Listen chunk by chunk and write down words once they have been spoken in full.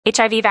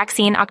HIV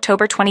vaccine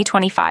October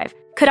 2025.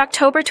 Could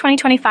October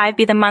 2025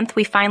 be the month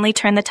we finally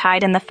turn the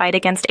tide in the fight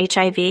against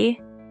HIV?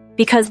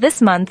 Because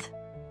this month,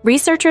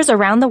 researchers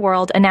around the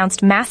world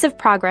announced massive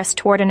progress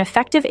toward an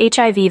effective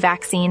HIV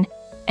vaccine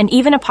and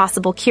even a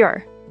possible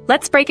cure.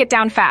 Let's break it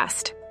down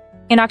fast.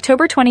 In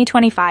October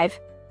 2025,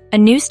 a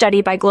new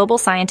study by global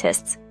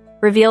scientists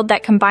revealed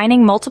that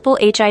combining multiple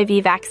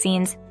HIV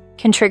vaccines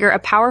can trigger a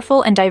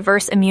powerful and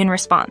diverse immune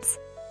response.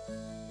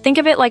 Think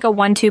of it like a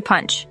 1-2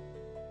 punch.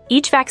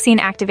 Each vaccine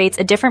activates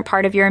a different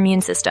part of your immune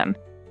system,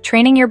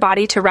 training your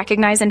body to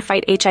recognize and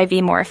fight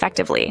HIV more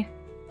effectively.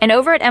 And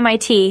over at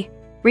MIT,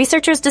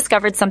 researchers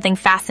discovered something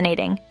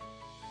fascinating.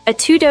 A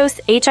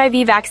 2-dose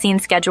HIV vaccine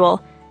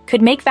schedule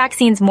could make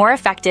vaccines more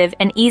effective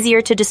and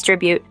easier to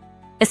distribute,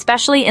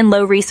 especially in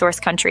low-resource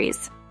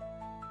countries.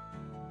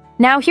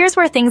 Now here's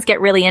where things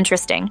get really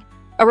interesting.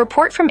 A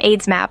report from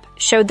AIDSmap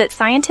showed that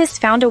scientists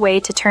found a way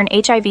to turn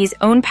HIV's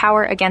own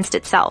power against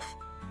itself,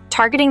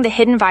 targeting the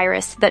hidden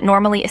virus that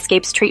normally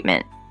escapes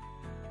treatment.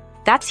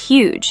 That's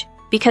huge,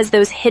 because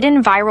those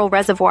hidden viral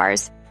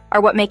reservoirs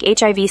are what make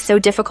HIV so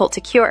difficult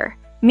to cure.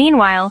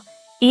 Meanwhile,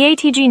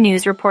 EATG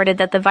News reported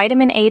that the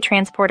vitamin A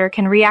transporter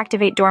can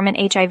reactivate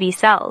dormant HIV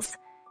cells,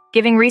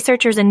 giving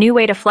researchers a new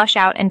way to flush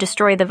out and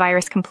destroy the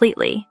virus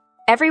completely.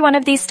 Every one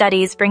of these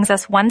studies brings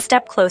us one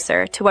step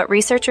closer to what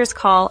researchers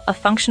call a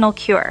functional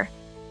cure,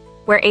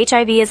 where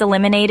HIV is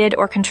eliminated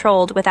or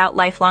controlled without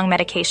lifelong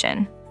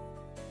medication.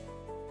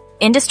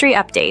 Industry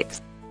updates.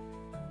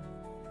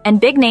 And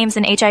big names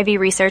in HIV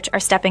research are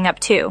stepping up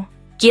too.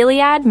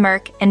 Gilead,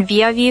 Merck, and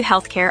ViaView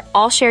Healthcare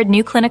all shared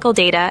new clinical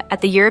data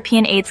at the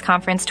European AIDS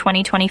Conference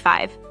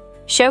 2025,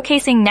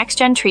 showcasing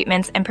next-gen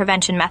treatments and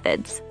prevention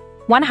methods.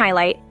 One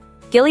highlight,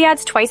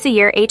 Gilead's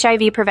twice-a-year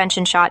HIV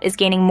prevention shot is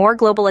gaining more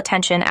global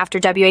attention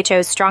after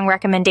WHO's strong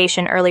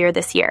recommendation earlier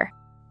this year.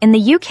 In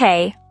the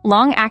UK,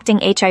 long-acting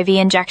HIV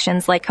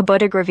injections like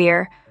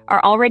cabotegravir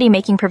are already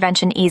making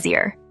prevention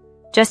easier.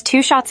 Just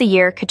 2 shots a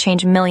year could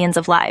change millions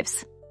of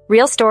lives.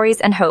 Real stories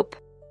and hope.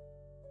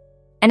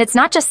 And it's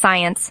not just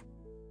science.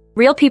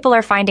 Real people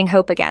are finding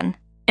hope again.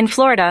 In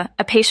Florida,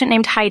 a patient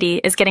named Heidi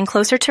is getting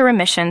closer to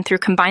remission through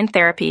combined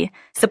therapy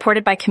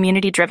supported by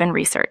community-driven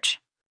research.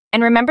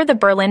 And remember the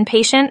Berlin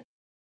patient?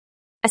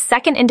 A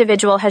second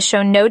individual has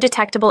shown no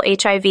detectable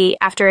HIV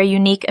after a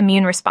unique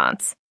immune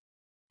response,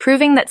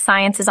 proving that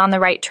science is on the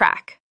right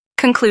track.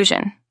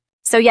 Conclusion.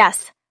 So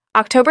yes,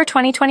 October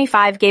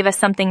 2025 gave us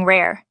something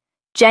rare,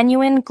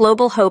 genuine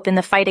global hope in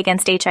the fight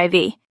against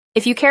HIV.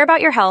 If you care about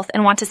your health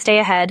and want to stay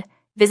ahead,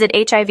 visit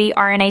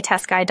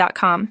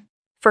HIVRNAtestguide.com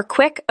for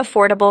quick,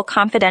 affordable,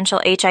 confidential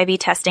HIV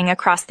testing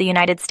across the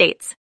United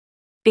States.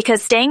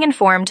 Because staying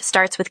informed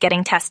starts with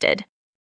getting tested.